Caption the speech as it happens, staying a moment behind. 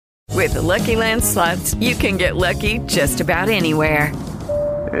With the Lucky Land Slots, you can get lucky just about anywhere.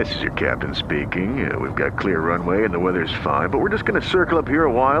 This is your captain speaking. We've got clear runway and the weather's fine, but we're just going to circle up here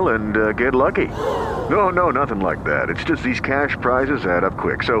a while and get lucky. No, nothing like that. It's just these cash prizes add up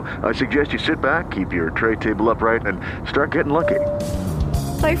quick. So I suggest you sit back, keep your tray table upright, and start getting lucky.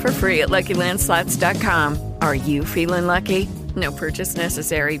 Play for free at LuckyLandSlots.com. Are you feeling lucky? No purchase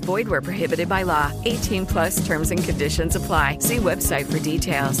necessary. Void where prohibited by law. 18 plus terms and conditions apply. See website for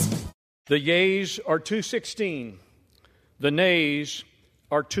details. The yeas are 216. The nays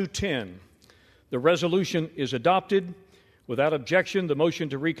are 210. The resolution is adopted. Without objection, the motion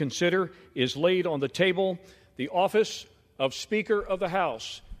to reconsider is laid on the table. The office of Speaker of the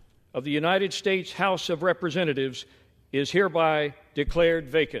House of the United States House of Representatives is hereby declared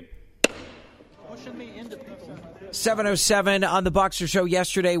vacant. 7:07 on the Boxer Show.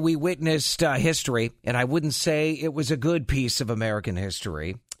 Yesterday, we witnessed history, and I wouldn't say it was a good piece of American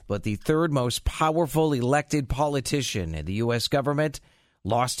history, but the third most powerful elected politician in the U.S. government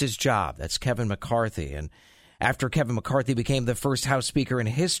lost his job. That's Kevin McCarthy. And after Kevin McCarthy became the first House Speaker in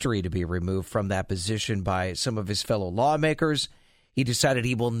history to be removed from that position by some of his fellow lawmakers, he decided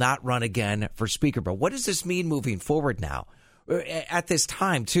he will not run again for Speaker. But what does this mean moving forward now? At this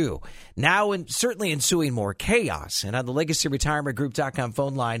time, too. Now, and certainly ensuing more chaos. And on the LegacyRetirementGroup.com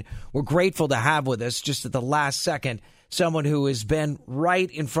phone line, we're grateful to have with us just at the last second someone who has been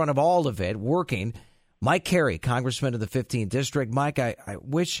right in front of all of it, working. Mike Carey, Congressman of the 15th District. Mike, I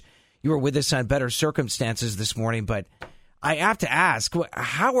wish you were with us on better circumstances this morning, but I have to ask,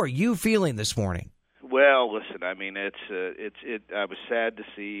 how are you feeling this morning? Well, listen, I mean, I was sad to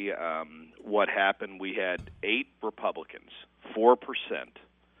see what happened. We had 8 Republicans, 4%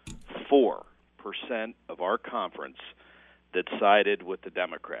 of our conference that sided with the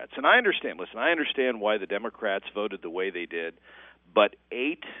Democrats. And I understand why the Democrats voted the way they did, but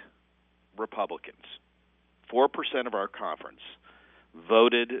 8 Republicans, 4% of our conference,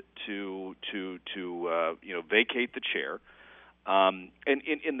 voted to vacate the chair. And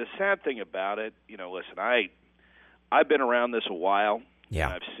the sad thing about it, listen, I've been around this a while. Yeah.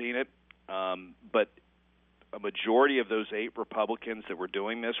 And I've seen it. But a majority of those 8 Republicans that were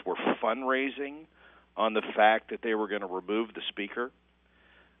doing this were fundraising on the fact that they were going to remove the speaker.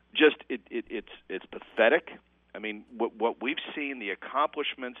 Just it's pathetic. I mean, what we've seen, the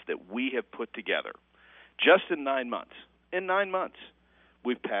accomplishments that we have put together, just in 9 months. In 9 months,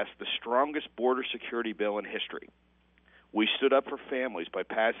 we've passed the strongest border security bill in history. We stood up for families by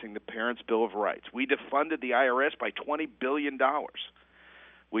passing the Parents' Bill of Rights. We defunded the IRS by $20 billion.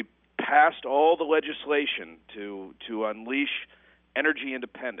 We passed all the legislation to unleash energy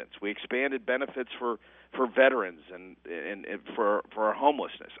independence. We expanded benefits for veterans and for our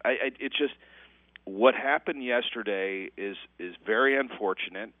homelessness. It's just what happened yesterday is very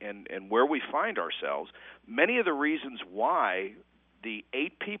unfortunate, and where we find ourselves, many of the reasons why the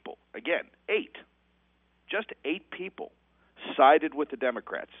 8 people, again, 8, just 8 people, sided with the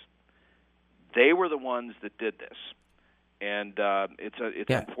Democrats. They were the ones that did this. And it's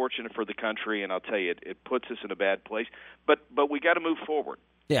unfortunate for the country, and I'll tell you, it puts us in a bad place. But we got to move forward.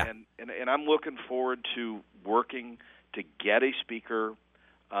 Yeah. And I'm looking forward to working to get a speaker.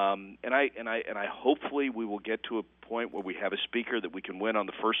 And I hopefully we will get to a point where we have a speaker that we can win on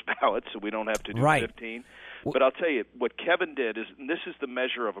the first ballot, so we don't have to do 15. But I'll tell you, what Kevin did is, and this is the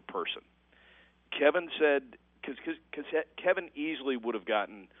measure of a person. Kevin said, because Kevin easily would have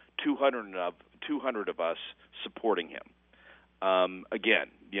gotten 200 of us supporting him. Again,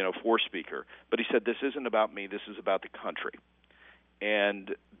 for speaker. But he said, this isn't about me, this is about the country.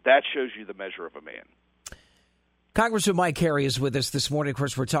 And that shows you the measure of a man. Congressman Mike Carey is with us this morning. Of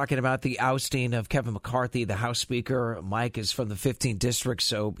course, we're talking about the ousting of Kevin McCarthy, the House Speaker. Mike is from the 15th District,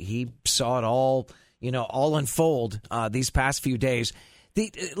 so he saw it all unfold these past few days.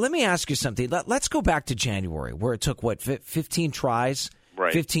 Let me ask you something. Let's go back to January, where it took, 15 tries?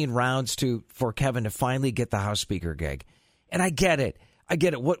 Right. 15 rounds for Kevin to finally get the House Speaker gig. And I get it.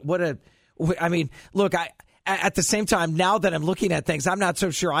 Look, at the same time, now that I'm looking at things, I'm not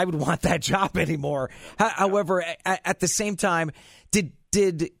so sure I would want that job anymore. However, at the same time, did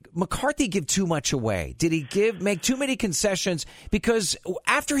McCarthy give too much away? Did he make too many concessions? Because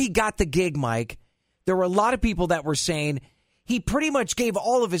after he got the gig, Mike, there were a lot of people that were saying he pretty much gave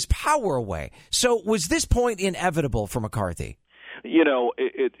all of his power away. So was this point inevitable for McCarthy?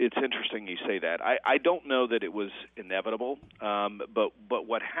 It's interesting you say that. I don't know that it was inevitable, but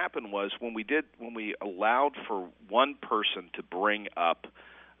what happened was when we allowed for one person to bring up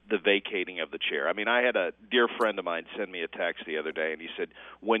the vacating of the chair. I mean, I had a dear friend of mine send me a text the other day, and he said,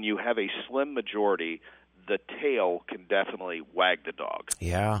 when you have a slim majority, the tail can definitely wag the dog.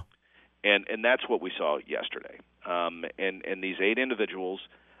 Yeah. And that's what we saw yesterday. And these 8 individuals,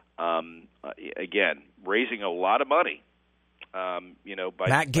 again, raising a lot of money. By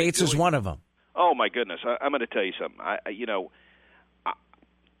Matt Gaetz is one of them. Oh my goodness! I'm going to tell you something.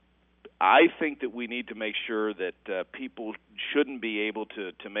 I think that we need to make sure that people shouldn't be able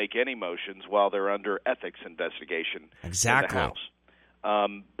to make any motions while they're under ethics investigation exactly. in the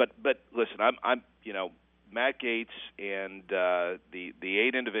House. But listen, I'm Matt Gaetz and the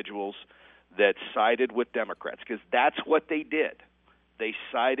 8 individuals that sided with Democrats, because that's what they did. They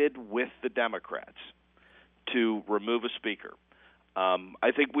sided with the Democrats to remove a speaker.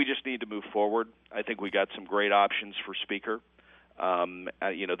 I think we just need to move forward. I think we got some great options for speaker.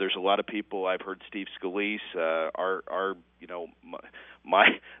 There's a lot of people. I've heard Steve Scalise,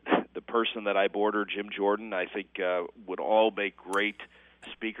 the person that I border, Jim Jordan, I think would all make great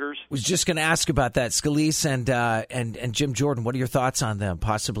speakers. Was just going to ask about that. Scalise and Jim Jordan, what are your thoughts on them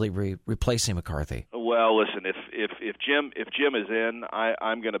possibly replacing McCarthy? Well, listen, if Jim is in,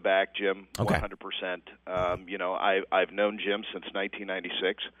 I'm going to back Jim 100%. I've known Jim since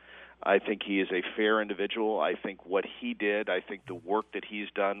 1996. I think he is a fair individual. I think what he did, I think the work that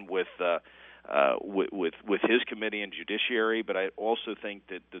he's done with his committee and judiciary, but I also think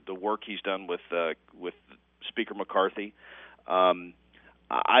that the work he's done with Speaker McCarthy,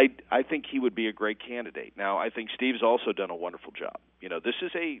 I think he would be a great candidate. Now, I think Steve's also done a wonderful job. This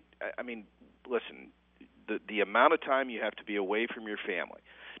is listen, the amount of time you have to be away from your family,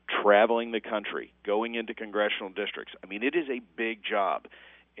 traveling the country, going into congressional districts, it is a big job.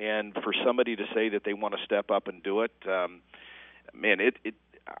 And for somebody to say that they want to step up and do it, I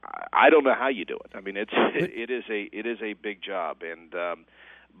don't know how you do it. It is a big job, and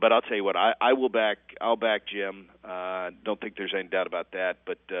but I'll tell you what, I'll back Jim. Don't think there's any doubt about that.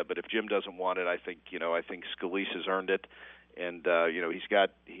 But if Jim doesn't want it, I think Scalise has earned it, and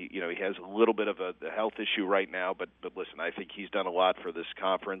he has a little bit of a health issue right now. But listen, I think he's done a lot for this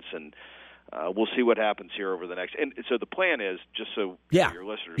conference, and we'll see what happens here over the next. And so the plan is, just so your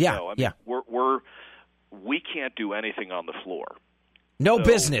listeners know, we can't do anything on the floor. No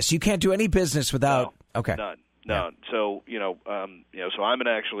business. You can't do any business without. Okay. None. Yeah. So so I'm going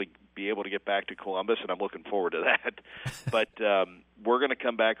to actually be able to get back to Columbus, and I'm looking forward to that. But we're going to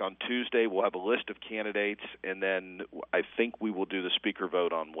come back on Tuesday. We'll have a list of candidates, and then I think we will do the speaker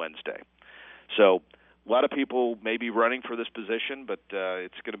vote on Wednesday. So a lot of people may be running for this position, but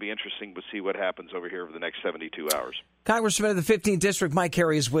it's going to be interesting to see what happens over here over the next 72 hours. Congressman of the 15th District, Mike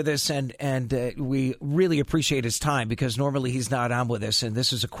Carey, is with us, and we really appreciate his time because normally he's not on with us, and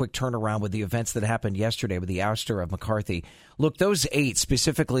this is a quick turnaround with the events that happened yesterday with the ouster of McCarthy. Look, those 8,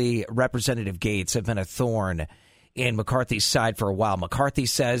 specifically Representative Gaetz, have been a thorn in McCarthy's side for a while. McCarthy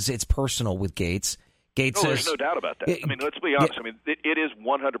says it's personal with Gaetz. Gaetz says, there's no doubt about that. Let's be honest. It is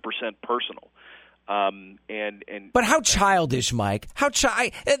 100% personal. But how childish, Mike?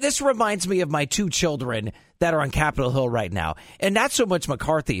 This reminds me of my 2 children that are on Capitol Hill right now, and not so much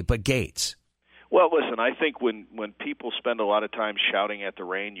McCarthy, but Gaetz. Well, listen, I think when people spend a lot of time shouting at the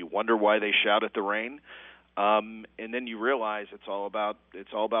rain, you wonder why they shout at the rain, and then you realize it's all about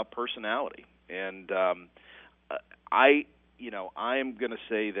personality. And I am going to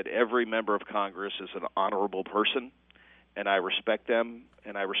say that every member of Congress is an honorable person, and I respect them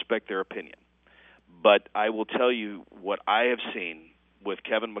and I respect their opinion. But I will tell you what I have seen with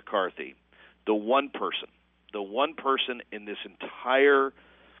Kevin McCarthy, the one person in this entire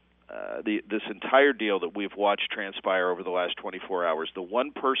deal that we've watched transpire over the last 24 hours, the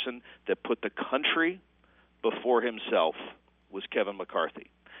one person that put the country before himself was Kevin McCarthy.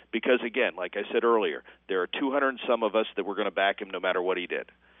 Because, again, like I said earlier, there are 200 and some of us that were going to back him no matter what he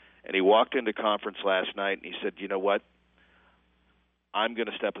did. And he walked into conference last night and he said, you know what, I'm going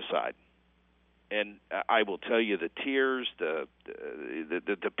to step aside. And I will tell you, the tears, the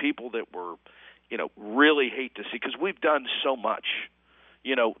people that were, really hate to see, because we've done so much,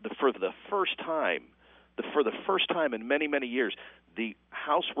 for the first time in many, many years, the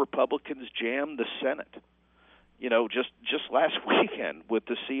House Republicans jammed the Senate, just last weekend with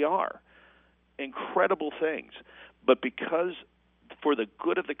the CR. Incredible things. But because for the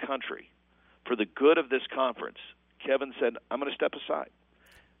good of the country, for the good of this conference, Kevin said, I'm going to step aside.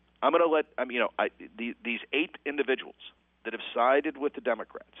 I'm going to let these 8 individuals that have sided with the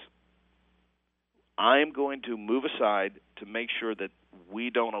Democrats, I'm going to move aside to make sure that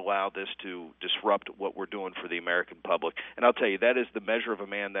we don't allow this to disrupt what we're doing for the American public. And I'll tell you, that is the measure of a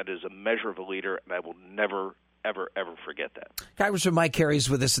man, that is a measure of a leader, and I will never, ever, ever forget that. Congressman Mike Carey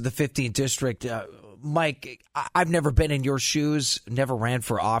is with us in the 15th District. Mike, I've never been in your shoes, never ran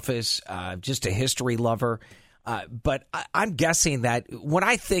for office, just a history lover. But I'm guessing that when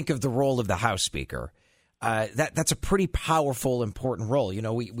I think of the role of the House Speaker, that's a pretty powerful, important role. You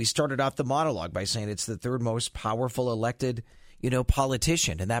know, we started off the monologue by saying it's the third most powerful elected,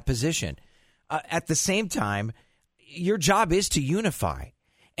 politician in that position. At the same time, your job is to unify.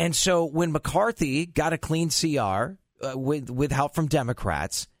 And so when McCarthy got a clean CR with help from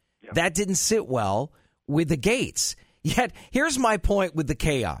Democrats, that didn't sit well with the Gaetz. Yet, here's my point with the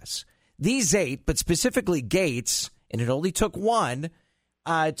chaos. These 8, but specifically Gaetz, and it only took one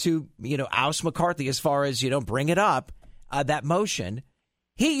to, oust McCarthy as far as, bring it up, that motion.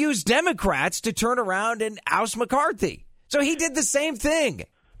 He used Democrats to turn around and oust McCarthy. So he did the same thing.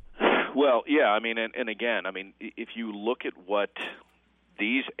 Well, yeah, I mean, and again, I mean, if you look at what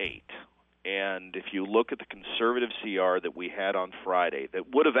these 8, and if you look at the conservative CR that we had on Friday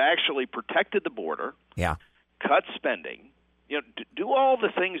that would have actually protected the border, cut spending, do all the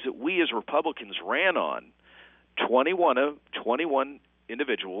things that we as Republicans ran on, 21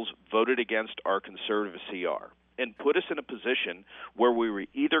 individuals voted against our conservative CR and put us in a position where we were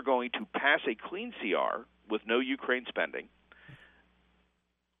either going to pass a clean CR with no Ukraine spending,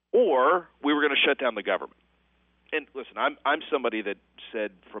 or we were going to shut down the government. And listen, I'm somebody that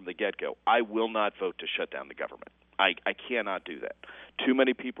said from the get-go, I will not vote to shut down the government. I cannot do that. Too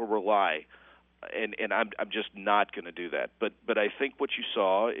many people rely, and I'm just not going to do that. But I think what you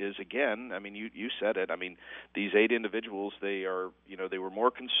saw is, again, I mean, you said it. I mean, these 8 individuals, they were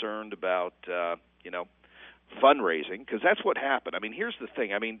more concerned about fundraising, because that's what happened. I mean, here's the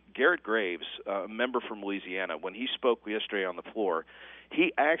thing. I mean, Garrett Graves, a member from Louisiana, when he spoke yesterday on the floor,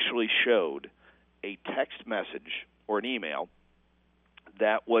 he actually showed a text message or an email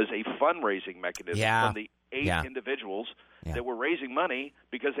that was a fundraising mechanism from the 8 individuals that were raising money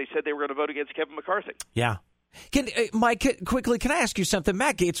because they said they were going to vote against Kevin McCarthy. Yeah. Mike, quickly, can I ask you something?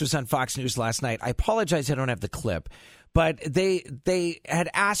 Matt Gaetz was on Fox News last night. I apologize I don't have the clip, but they had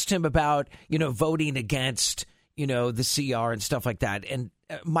asked him about, voting against, the CR and stuff like that. And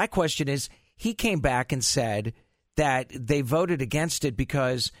my question is, he came back and said that they voted against it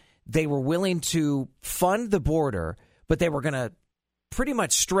because they were willing to fund the border, but they were going to pretty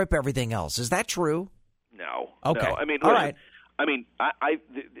much strip everything else. Is that true? No. Okay. No. I mean, all listen, right. I mean,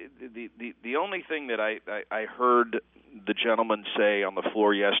 the only thing that I heard the gentleman say on the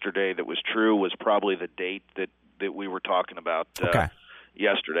floor yesterday that was true was probably the date that we were talking about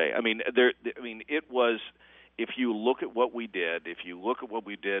yesterday. I mean, it was. If you look at what we did,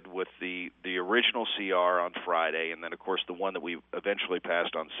 with the original CR on Friday, and then, of course, the one that we eventually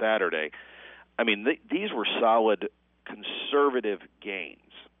passed on Saturday, I mean, these were solid conservative gains.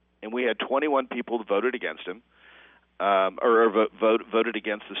 And we had 21 people that voted against him, voted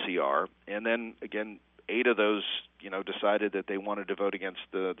against the CR. And then, again, 8 of those, decided that they wanted to vote against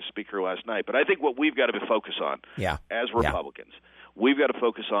the speaker last night. But I think what we've got to focus on as Republicans, we've got to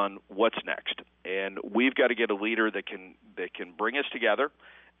focus on what's next. And we've got to get a leader that can bring us together.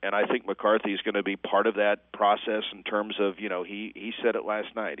 And I think McCarthy is going to be part of that process in terms of, he said it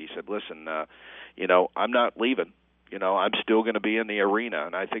last night. He said, listen, I'm not leaving. I'm still going to be in the arena.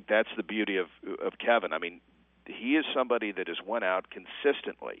 And I think that's the beauty of Kevin. I mean, he is somebody that has went out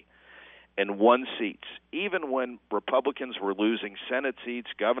consistently and won seats. Even when Republicans were losing Senate seats,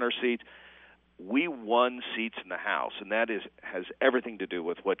 governor seats, we won seats in the House, and that has everything to do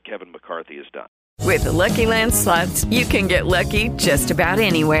with what Kevin McCarthy has done. With the Lucky Land Slots, you can get lucky just about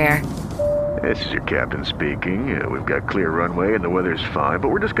anywhere. This is your captain speaking. We've got clear runway and the weather's fine, but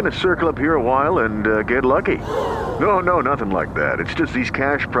we're just going to circle up here a while and get lucky. No, nothing like that. It's just these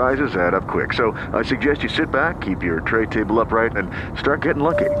cash prizes add up quick. So I suggest you sit back, keep your tray table upright, and start getting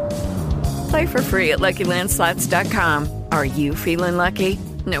lucky. Play for free at LuckyLandSlots.com. Are you feeling lucky?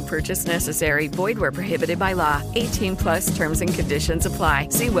 No purchase necessary. Void where prohibited by law. 18+ terms and conditions apply.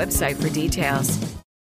 See website for details.